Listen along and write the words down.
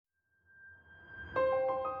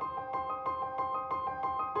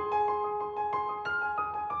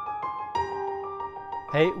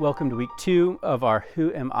Hey, welcome to week 2 of our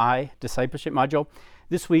Who Am I discipleship module.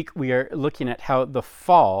 This week we are looking at how the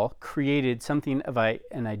fall created something of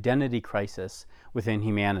an identity crisis within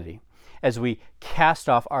humanity. As we cast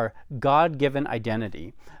off our God-given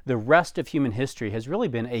identity, the rest of human history has really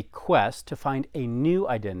been a quest to find a new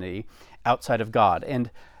identity outside of God.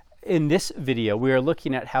 And in this video, we are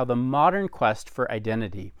looking at how the modern quest for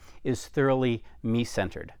identity is thoroughly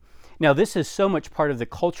me-centered. Now, this is so much part of the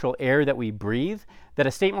cultural air that we breathe that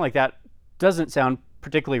a statement like that doesn't sound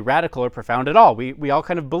particularly radical or profound at all. We all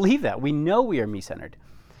kind of believe that. We know we are me-centered.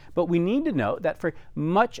 But we need to know that for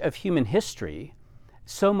much of human history,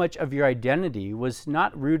 so much of your identity was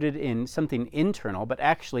not rooted in something internal, but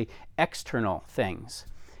actually external things.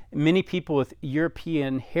 Many people with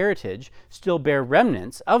European heritage still bear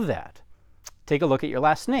remnants of that. Take a look at your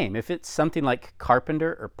last name. If it's something like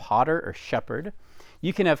Carpenter or Potter or Shepherd,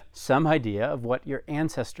 you can have some idea of what your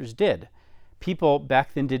ancestors did. People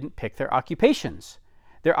back then didn't pick their occupations.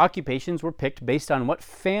 Their occupations were picked based on what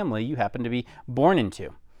family you happened to be born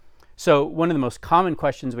into. So one of the most common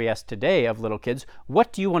questions we ask today of little kids,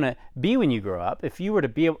 what do you want to be when you grow up? If you were to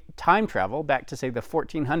be time travel back to, say, the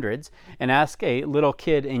 1400s and ask a little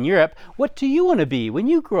kid in Europe, what do you want to be when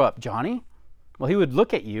you grow up, Johnny? Well, he would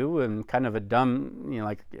look at you and kind of a dumb,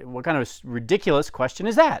 like, what kind of ridiculous question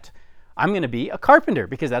is that? I'm going to be a carpenter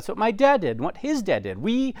because that's what my dad did and what his dad did.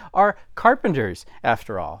 We are carpenters,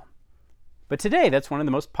 after all. But today, that's one of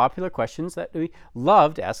the most popular questions that we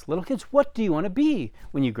love to ask little kids. What do you want to be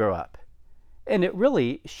when you grow up? And it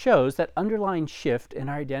really shows that underlying shift in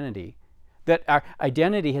our identity, that our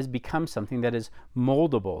identity has become something that is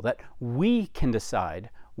moldable, that we can decide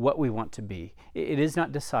what we want to be. It is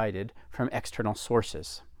not decided from external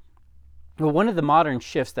sources. Well, one of the modern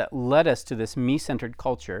shifts that led us to this me-centered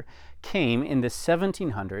culture came in the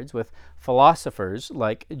 1700s with philosophers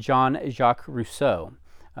like Jean-Jacques Rousseau,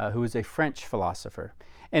 who was a French philosopher.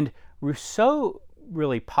 And Rousseau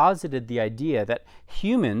really posited the idea that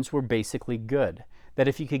humans were basically good, that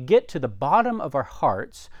if you could get to the bottom of our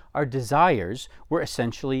hearts, our desires were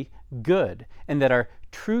essentially good, and that our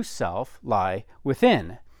true self lie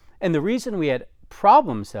within. And the reason we had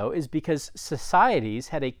problems, though, is because societies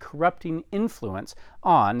had a corrupting influence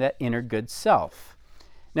on that inner good self.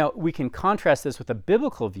 Now, we can contrast this with a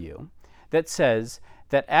biblical view that says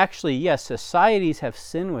that actually, yes, societies have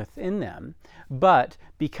sin within them, but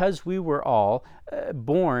because we were all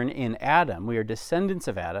born in Adam, we are descendants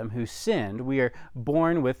of Adam who sinned, we are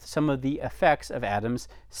born with some of the effects of Adam's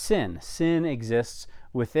sin. Sin exists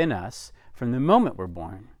within us from the moment we're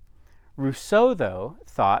born. Rousseau, though,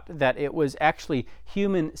 thought that it was actually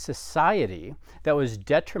human society that was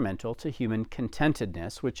detrimental to human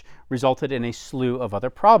contentedness, which resulted in a slew of other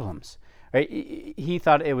problems. Right? He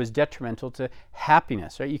thought it was detrimental to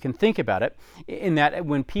happiness. Right? You can think about it in that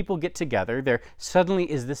when people get together, there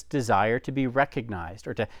suddenly is this desire to be recognized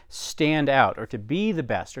or to stand out or to be the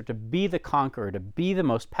best or to be the conqueror, to be the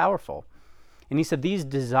most powerful. And he said these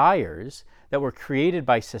desires that were created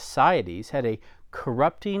by societies had a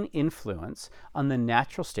corrupting influence on the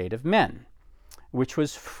natural state of men, which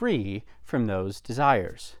was free from those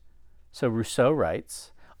desires. So Rousseau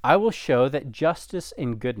writes, I will show that justice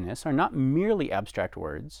and goodness are not merely abstract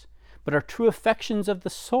words, but are true affections of the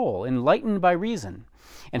soul, enlightened by reason,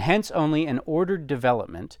 and hence only an ordered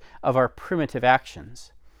development of our primitive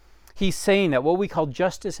actions. He's saying that what we call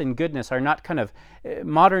justice and goodness are not kind of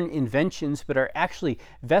modern inventions, but are actually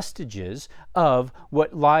vestiges of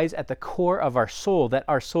what lies at the core of our soul, that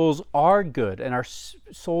our souls are good and our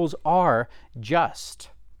souls are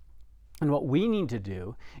just. And what we need to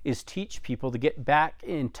do is teach people to get back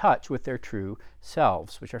in touch with their true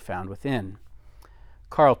selves, which are found within.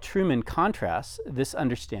 Carl Trueman contrasts this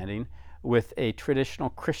understanding with a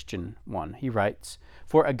traditional Christian one. He writes,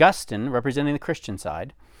 for Augustine, representing the Christian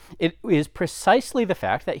side, it is precisely the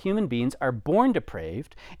fact that human beings are born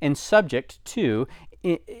depraved and subject to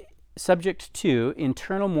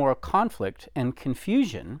internal moral conflict and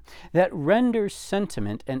confusion that renders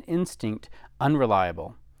sentiment and instinct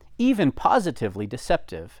unreliable, even positively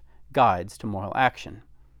deceptive guides to moral action.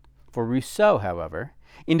 For Rousseau, however,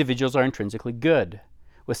 individuals are intrinsically good,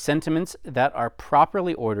 with sentiments that are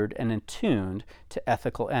properly ordered and attuned to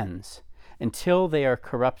ethical ends, until they are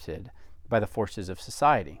corrupted by the forces of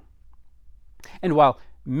society. And while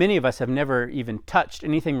many of us have never even touched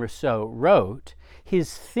anything Rousseau wrote,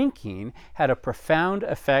 his thinking had a profound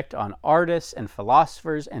effect on artists and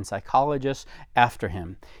philosophers and psychologists after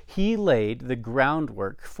him. He laid the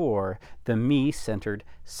groundwork for the me-centered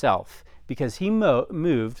self because he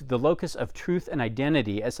moved the locus of truth and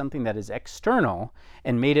identity as something that is external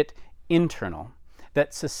and made it internal.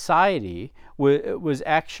 that society was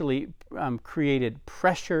actually created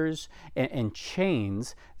pressures and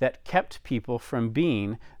chains that kept people from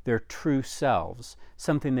being their true selves,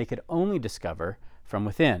 something they could only discover from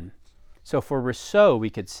within. So for Rousseau, we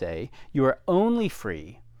could say, you are only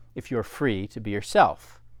free if you're free to be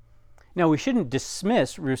yourself. Now, we shouldn't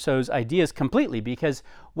dismiss Rousseau's ideas completely, because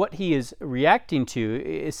what he is reacting to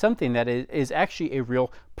is something that is actually a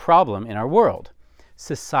real problem in our world.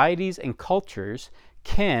 Societies and cultures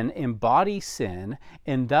can embody sin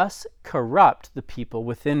and thus corrupt the people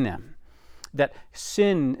within them. That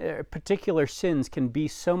sin, particular sins, can be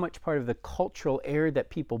so much part of the cultural air that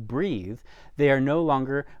people breathe, they are no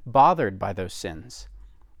longer bothered by those sins.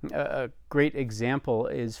 A great example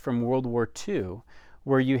is from World War II,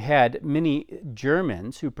 where you had many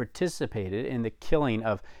Germans who participated in the killing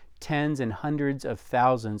of tens and hundreds of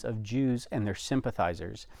thousands of Jews and their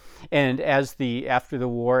sympathizers. And after the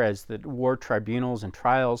war, as the war tribunals and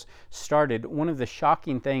trials started, one of the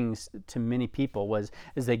shocking things to many people was,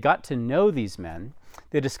 as they got to know these men,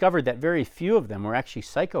 they discovered that very few of them were actually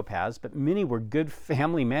psychopaths, but many were good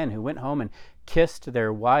family men who went home and kissed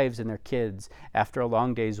their wives and their kids after a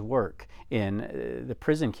long day's work in the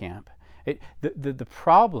prison camp. The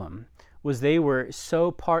problem was they were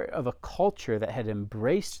so part of a culture that had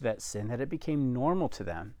embraced that sin that it became normal to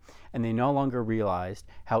them, and they no longer realized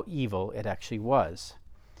how evil it actually was.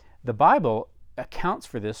 The Bible accounts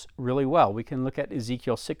for this really well. We can look at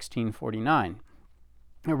Ezekiel 16:49.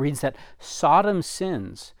 It reads that Sodom's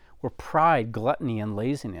sins were pride, gluttony, and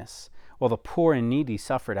laziness, while the poor and needy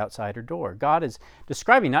suffered outside her door. God is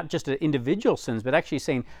describing not just individual sins, but actually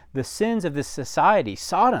saying the sins of this society,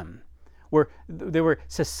 Sodom, they were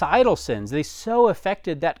societal sins. They so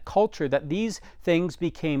affected that culture that these things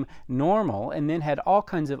became normal and then had all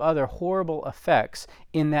kinds of other horrible effects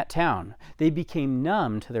in that town. They became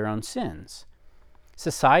numb to their own sins.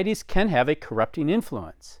 Societies can have a corrupting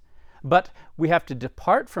influence, but we have to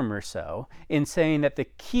depart from Rousseau in saying that the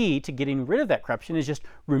key to getting rid of that corruption is just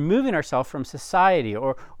removing ourselves from society,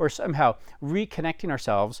 or somehow reconnecting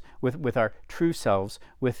ourselves with our true selves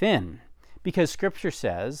within. Because Scripture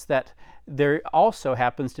says that there also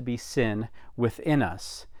happens to be sin within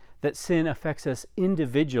us, that sin affects us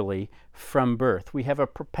individually from birth. We have a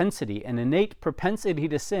propensity, an innate propensity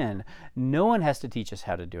to sin. No one has to teach us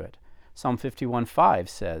how to do it. Psalm 51:5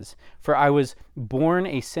 says, "For I was born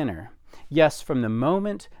a sinner. Yes, from the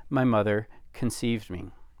moment my mother conceived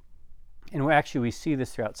me." And we see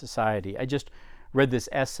this throughout society. I just read this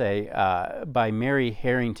essay by Mary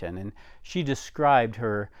Harrington, and she described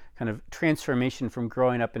her kind of transformation from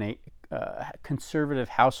growing up in a conservative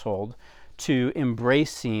household to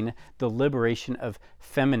embracing the liberation of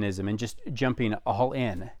feminism and just jumping all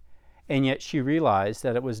in. And yet she realized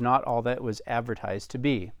that it was not all that it was advertised to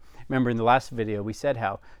be. Remember in the last video we said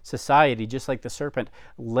how society, just like the serpent,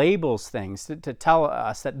 labels things to tell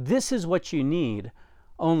us that this is what you need,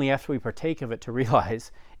 only after we partake of it to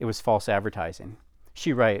realize it was false advertising.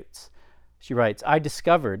 She writes, "I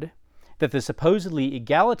discovered that the supposedly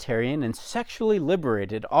egalitarian and sexually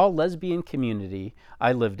liberated all-lesbian community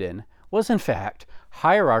I lived in was in fact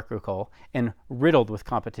hierarchical and riddled with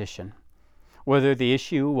competition. Whether the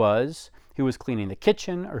issue was who was cleaning the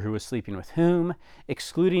kitchen or who was sleeping with whom,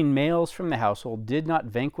 excluding males from the household did not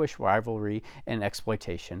vanquish rivalry and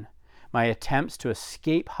exploitation. My attempts to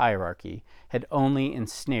escape hierarchy had only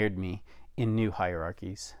ensnared me in new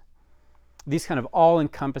hierarchies." These kind of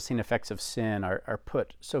all-encompassing effects of sin are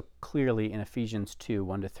put so clearly in Ephesians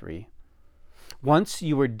 2:1-3. "Once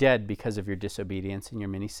you were dead because of your disobedience and your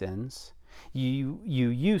many sins. You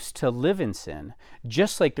used to live in sin,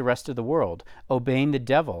 just like the rest of the world, obeying the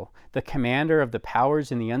devil, the commander of the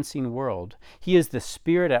powers in the unseen world. He is the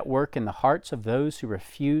spirit at work in the hearts of those who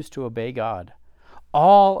refuse to obey God.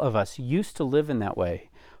 All of us used to live in that way,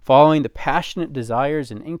 following the passionate desires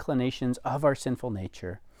and inclinations of our sinful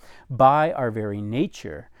nature. By our very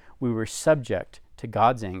nature, we were subject to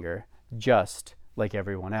God's anger, just like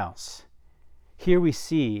everyone else." Here we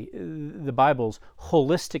see the Bible's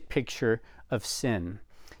holistic picture of sin.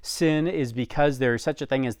 Sin is because there is such a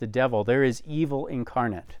thing as the devil. There is evil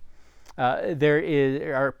incarnate.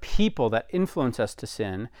 There are people that influence us to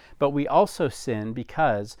sin, but we also sin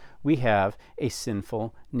because we have a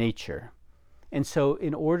sinful nature. And so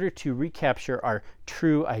in order to recapture our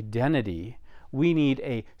true identity, we need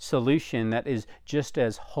a solution that is just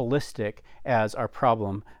as holistic as our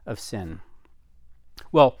problem of sin.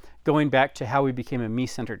 Well, going back to how we became a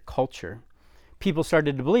me-centered culture, people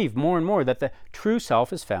started to believe more and more that the true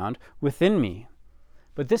self is found within me.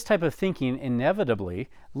 But this type of thinking inevitably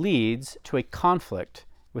leads to a conflict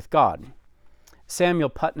with God. Samuel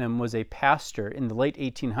Putnam was a pastor in the late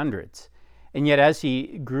 1800s, and yet as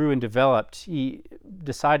he grew and developed, he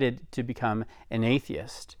decided to become an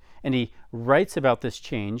atheist. And he writes about this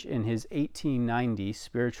change in his 1890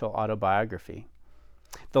 spiritual autobiography.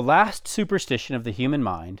 The last superstition of the human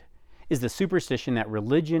mind is the superstition that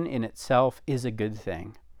religion in itself is a good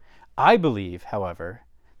thing. I believe, however,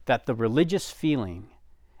 that the religious feeling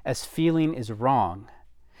as feeling is wrong,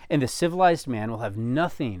 and the civilized man will have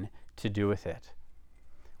nothing to do with it.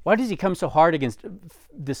 Why does he come so hard against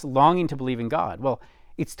this longing to believe in God? Well,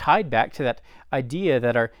 it's tied back to that idea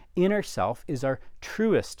that our inner self is our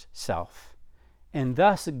truest self. And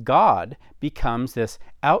thus God becomes this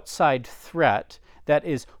outside threat that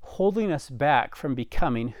is holding us back from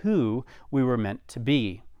becoming who we were meant to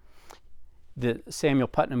be. Samuel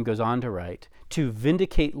Putnam goes on to write, "To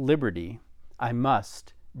vindicate liberty, I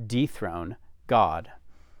must dethrone God."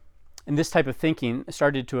 And this type of thinking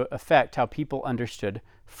started to affect how people understood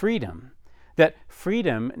freedom. That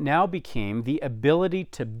freedom now became the ability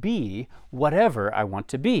to be whatever I want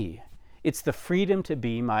to be. It's the freedom to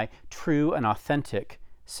be my true and authentic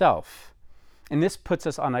self. And this puts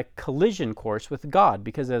us on a collision course with God,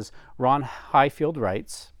 because as Ron Highfield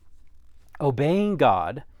writes, obeying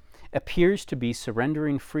God appears to be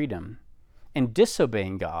surrendering freedom, and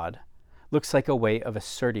disobeying God looks like a way of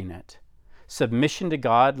asserting it. Submission to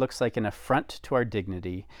God looks like an affront to our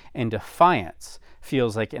dignity, and defiance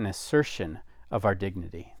feels like an assertion of our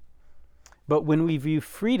dignity. But when we view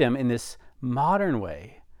freedom in this modern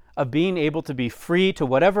way of being able to be free to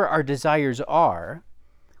whatever our desires are,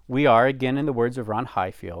 we are, again in the words of Ron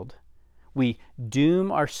Highfield, we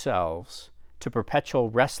doom ourselves to perpetual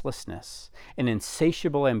restlessness and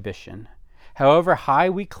insatiable ambition. However high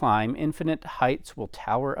we climb, infinite heights will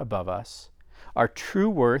tower above us. Our true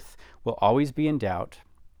worth will always be in doubt,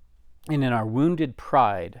 and in our wounded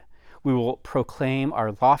pride, we will proclaim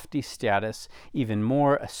our lofty status even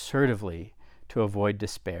more assertively to avoid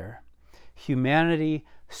despair. Humanity,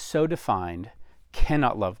 so defined,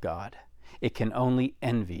 cannot love God. It can only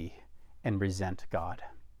envy and resent God.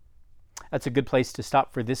 That's a good place to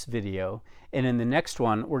stop for this video. And in the next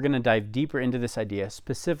one, we're going to dive deeper into this idea,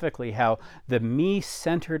 specifically how the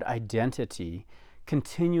me-centered identity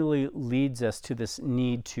continually leads us to this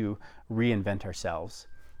need to reinvent ourselves.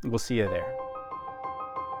 We'll see you there.